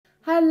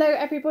Hello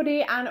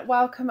everybody and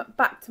welcome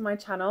back to my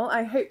channel.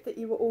 I hope that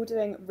you are all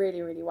doing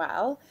really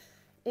well.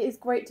 It is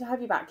great to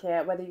have you back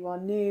here, whether you are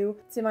new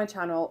to my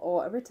channel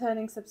or a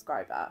returning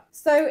subscriber.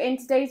 So in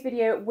today's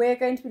video, we're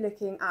going to be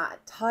looking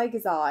at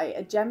Tiger's Eye,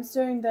 a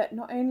gemstone that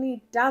not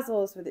only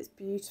dazzles with its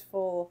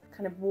beautiful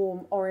kind of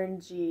warm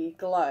orangey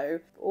glow,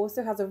 but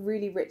also has a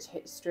really rich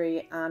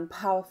history and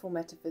powerful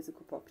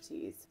metaphysical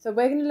properties. So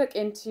we're going to look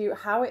into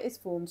how it is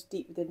formed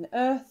deep within the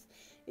earth,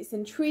 its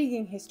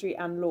intriguing history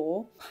and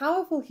lore,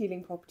 powerful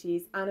healing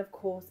properties, and of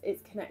course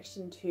its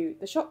connection to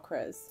the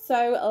chakras.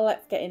 So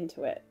let's get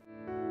into it.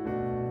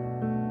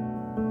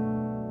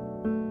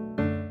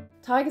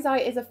 Tiger's Eye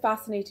is a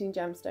fascinating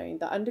gemstone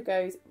that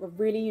undergoes a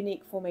really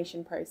unique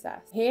formation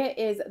process. Here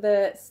is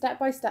the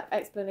step-by-step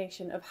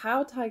explanation of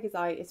how Tiger's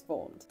Eye is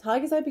formed.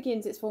 Tiger's Eye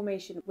begins its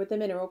formation with the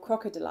mineral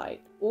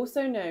crocodilite,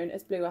 also known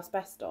as blue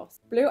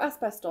asbestos. Blue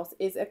asbestos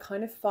is a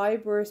kind of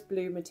fibrous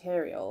blue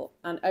material,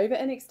 and over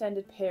an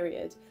extended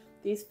period,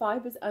 these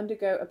fibres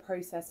undergo a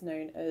process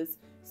known as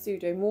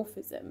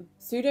pseudomorphism.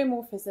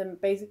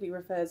 Pseudomorphism basically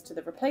refers to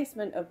the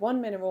replacement of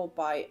one mineral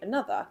by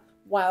another,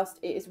 whilst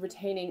it is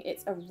retaining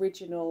its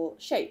original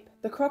shape.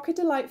 The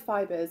crocodilite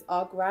fibres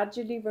are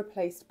gradually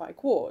replaced by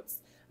quartz,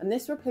 and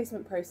this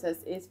replacement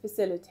process is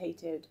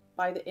facilitated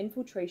by the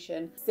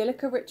infiltration of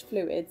silica-rich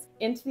fluids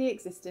into the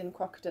existing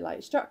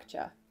crocodilite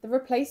structure. The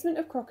replacement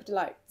of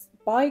crocodilites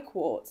by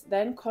quartz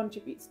then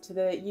contributes to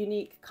the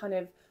unique kind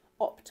of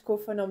optical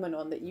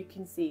phenomenon that you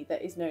can see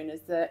that is known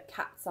as the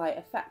cat's eye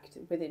effect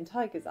within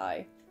Tiger's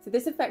Eye. So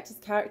this effect is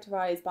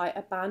characterised by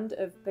a band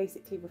of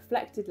basically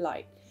reflected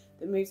light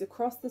that moves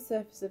across the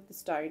surface of the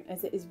stone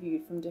as it is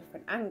viewed from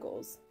different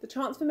angles. The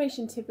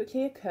transformation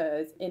typically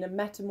occurs in a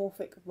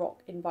metamorphic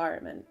rock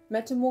environment.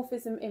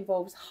 Metamorphism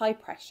involves high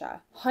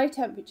pressure, high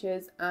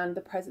temperatures, and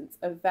the presence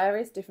of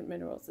various different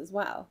minerals as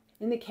well.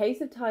 In the case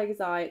of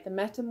Tiger's Eye, the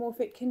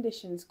metamorphic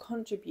conditions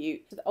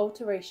contribute to the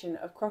alteration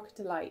of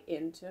crocodilite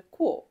into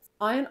quartz.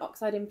 Iron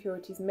oxide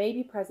impurities may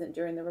be present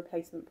during the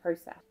replacement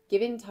process,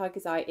 giving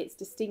Tiger's Eye its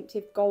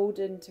distinctive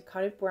golden to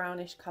kind of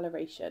brownish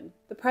coloration.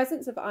 The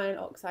presence of iron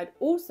oxide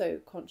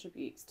also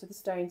contributes to the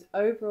stone's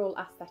overall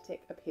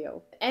aesthetic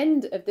appeal. The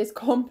end of this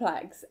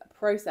complex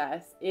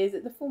process is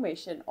the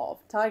formation of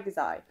Tiger's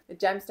Eye, a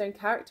gemstone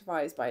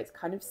characterised by its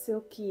kind of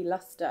silky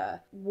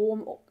luster,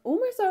 warm,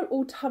 almost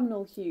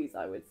autumnal hues,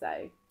 I would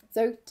say.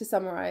 So to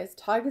summarise,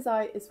 Tiger's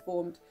Eye is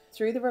formed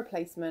through the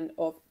replacement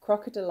of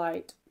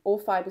crocodilite or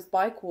fibres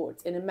by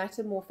quartz in a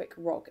metamorphic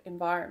rock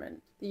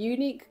environment. The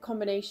unique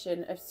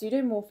combination of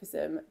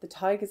pseudomorphism, the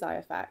Tiger's Eye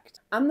effect,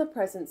 and the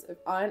presence of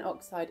iron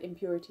oxide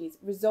impurities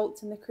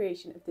results in the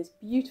creation of this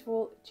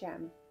beautiful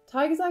gem.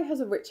 Tiger's Eye has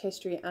a rich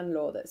history and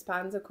lore that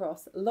spans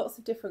across lots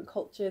of different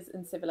cultures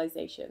and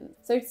civilisations.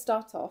 So to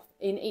start off,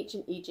 in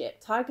ancient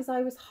Egypt, Tiger's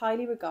Eye was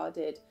highly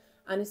regarded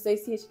and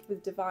associated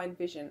with divine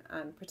vision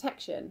and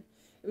protection.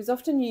 It was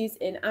often used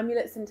in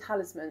amulets and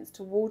talismans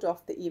to ward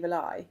off the evil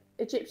eye.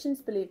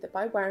 Egyptians believed that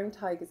by wearing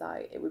Tiger's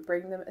Eye, it would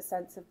bring them a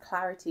sense of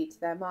clarity to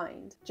their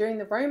mind. During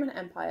the Roman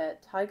Empire,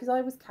 Tiger's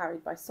Eye was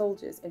carried by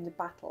soldiers into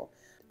battle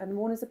and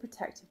worn as a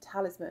protective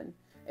talisman.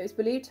 It was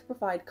believed to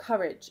provide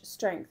courage,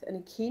 strength, and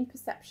a keen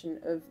perception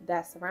of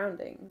their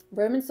surroundings.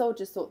 Roman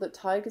soldiers thought that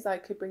Tiger's Eye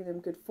could bring them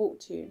good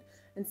fortune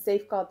and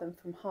safeguard them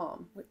from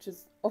harm, which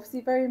was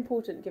obviously very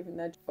important given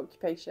their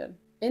occupation.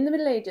 In the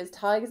Middle Ages,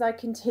 Tiger's Eye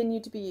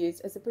continued to be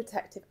used as a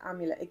protective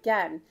amulet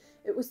again.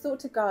 It was thought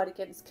to guard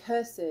against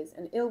curses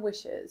and ill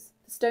wishes.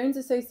 The stone's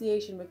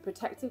association with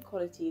protective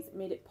qualities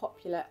made it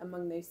popular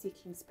among those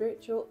seeking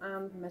spiritual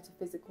and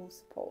metaphysical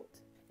support.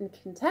 In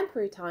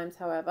contemporary times,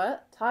 however,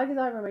 Tiger's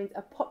Eye remains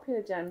a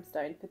popular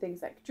gemstone for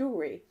things like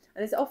jewellery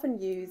and is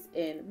often used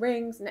in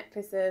rings,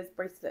 necklaces,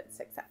 bracelets,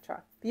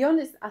 etc. Beyond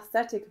its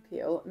aesthetic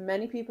appeal,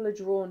 many people are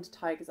drawn to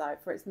Tiger's Eye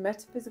for its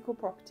metaphysical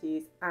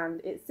properties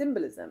and its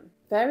symbolism.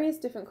 Various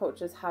different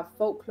cultures have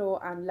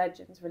folklore and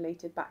legends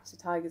related back to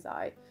Tiger's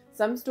Eye.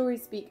 Some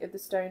stories speak of the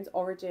stone's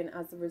origin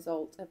as the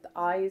result of the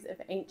eyes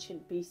of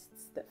ancient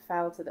beasts that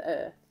fell to the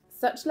earth.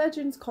 Such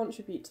legends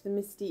contribute to the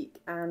mystique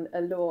and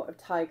allure of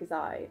Tiger's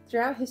Eye.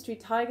 Throughout history,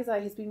 Tiger's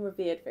Eye has been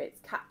revered for its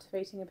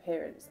captivating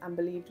appearance and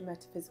believed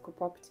metaphysical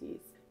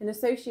properties. In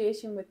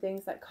association with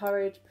things like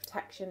courage,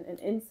 protection, and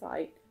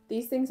insight,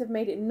 these things have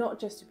made it not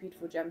just a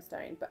beautiful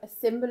gemstone, but a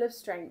symbol of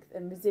strength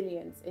and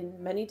resilience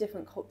in many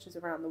different cultures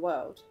around the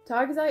world.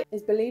 Tiger's Eye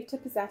is believed to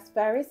possess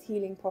various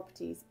healing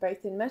properties,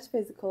 both in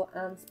metaphysical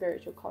and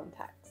spiritual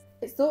contexts.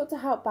 It's thought to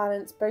help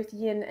balance both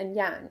yin and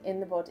yang in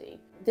the body.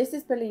 This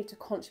is believed to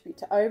contribute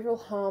to overall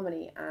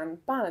harmony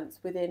and balance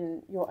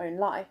within your own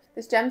life.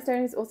 This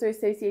gemstone is also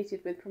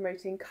associated with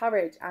promoting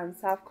courage and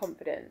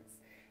self-confidence.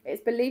 It is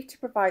believed to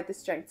provide the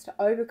strength to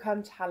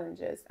overcome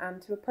challenges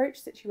and to approach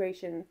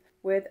situations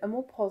with a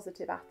more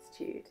positive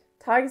attitude.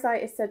 Tiger's Eye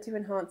is said to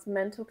enhance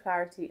mental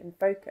clarity and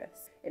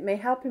focus. It may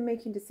help in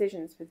making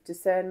decisions with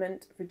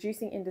discernment,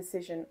 reducing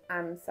indecision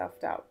and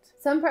self-doubt.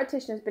 Some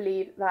practitioners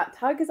believe that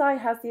Tiger's Eye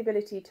has the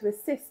ability to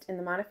assist in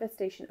the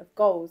manifestation of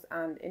goals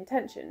and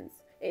intentions.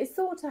 It is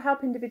thought to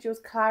help individuals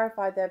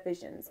clarify their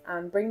visions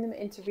and bring them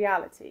into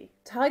reality.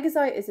 Tiger's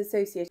eye is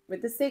associated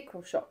with the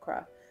sacral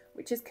chakra,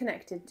 which is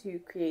connected to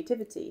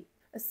creativity.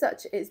 As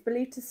such, it is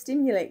believed to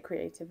stimulate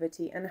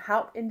creativity and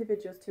help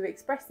individuals to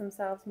express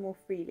themselves more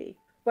freely.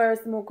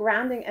 Whereas the more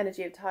grounding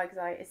energy of Tiger's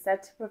eye is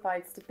said to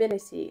provide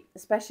stability,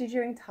 especially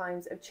during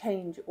times of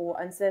change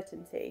or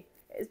uncertainty.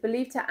 It is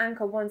believed to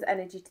anchor one's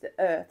energy to the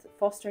earth,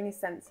 fostering a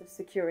sense of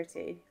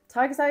security.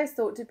 Tiger's eye is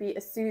thought to be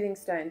a soothing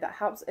stone that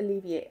helps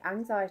alleviate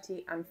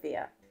anxiety and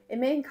fear. It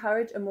may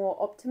encourage a more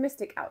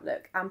optimistic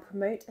outlook and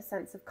promote a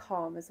sense of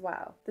calm as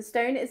well. The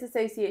stone is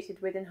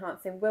associated with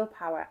enhancing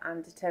willpower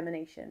and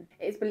determination.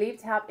 It is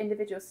believed to help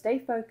individuals stay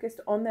focused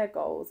on their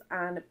goals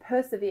and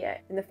persevere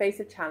in the face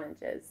of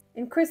challenges.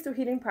 In crystal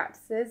healing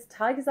practices,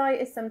 Tiger's eye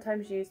is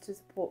sometimes used to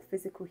support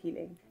physical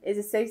healing. It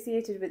is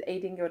associated with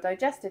aiding your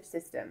digestive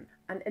system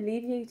and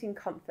alleviating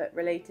comfort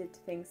related to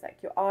things like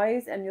your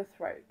eyes and your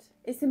throat.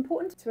 It's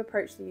important to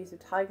approach the use of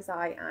Tiger's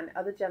eye and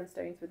other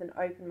gemstones with an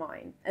open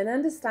mind and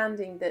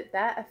understanding that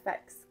their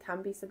effects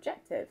can be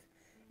subjective.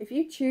 If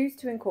you choose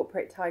to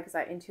incorporate Tiger's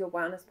eye into your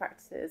wellness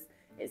practices,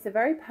 it's a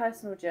very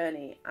personal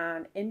journey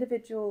and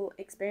individual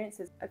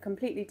experiences are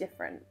completely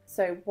different.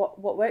 So what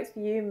works for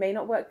you may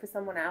not work for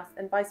someone else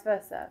and vice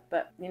versa.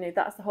 But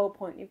that's the whole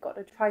point. You've got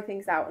to try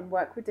things out and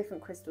work with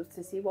different crystals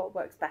to see what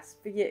works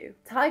best for you.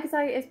 Tiger's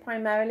eye is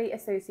primarily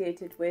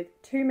associated with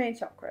two main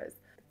chakras.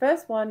 The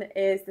first one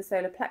is the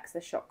solar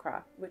plexus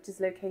chakra, which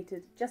is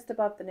located just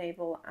above the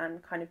navel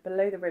and kind of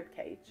below the rib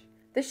cage.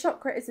 This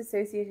chakra is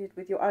associated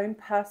with your own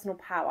personal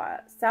power,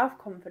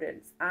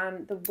 self-confidence,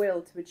 and the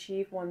will to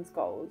achieve one's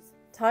goals.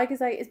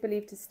 Tiger's eye is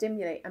believed to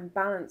stimulate and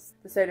balance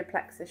the solar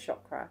plexus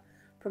chakra,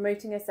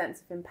 promoting a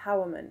sense of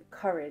empowerment,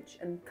 courage,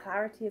 and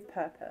clarity of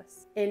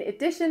purpose. In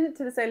addition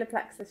to the solar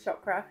plexus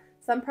chakra,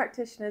 some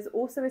practitioners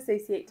also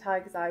associate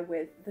Tiger's eye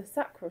with the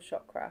sacral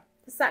chakra.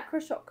 The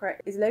sacral chakra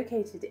is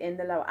located in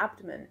the lower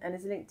abdomen and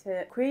is linked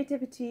to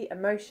creativity,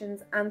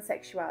 emotions, and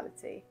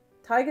sexuality.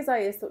 Tiger's eye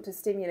is thought to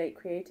stimulate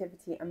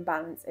creativity and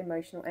balance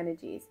emotional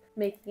energies,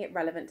 making it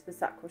relevant to the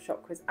sacral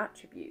chakra's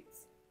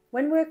attributes.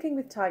 When working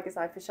with Tiger's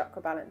eye for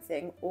chakra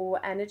balancing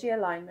or energy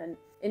alignment,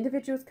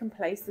 individuals can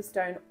place the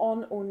stone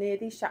on or near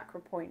these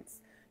chakra points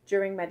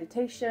during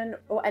meditation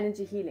or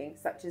energy healing,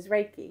 such as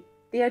Reiki.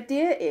 The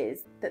idea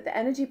is that the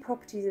energy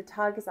properties of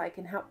Tiger's eye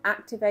can help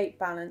activate,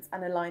 balance,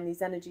 and align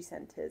these energy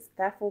centers,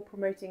 therefore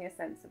promoting a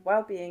sense of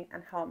well-being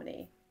and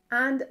harmony.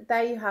 And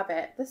there you have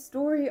it, the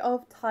story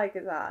of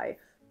Tiger's eye,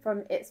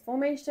 from its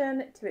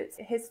formation to its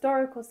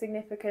historical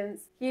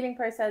significance, healing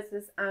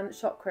processes and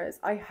chakras.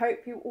 I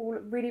hope you all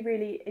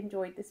really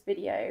enjoyed this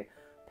video.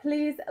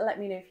 Please let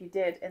me know if you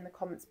did in the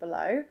comments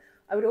below.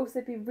 I would also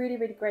be really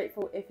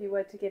grateful if you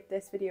were to give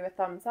this video a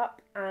thumbs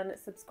up and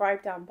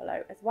subscribe down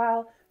below as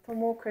well for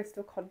more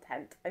crystal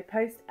content. I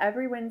post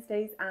every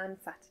Wednesdays and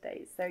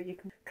Saturdays, so you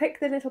can click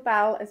the little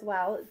bell as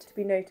well to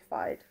be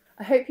notified.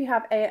 I hope you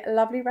have a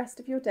lovely rest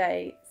of your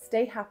day.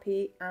 Stay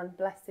happy and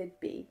blessed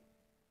be.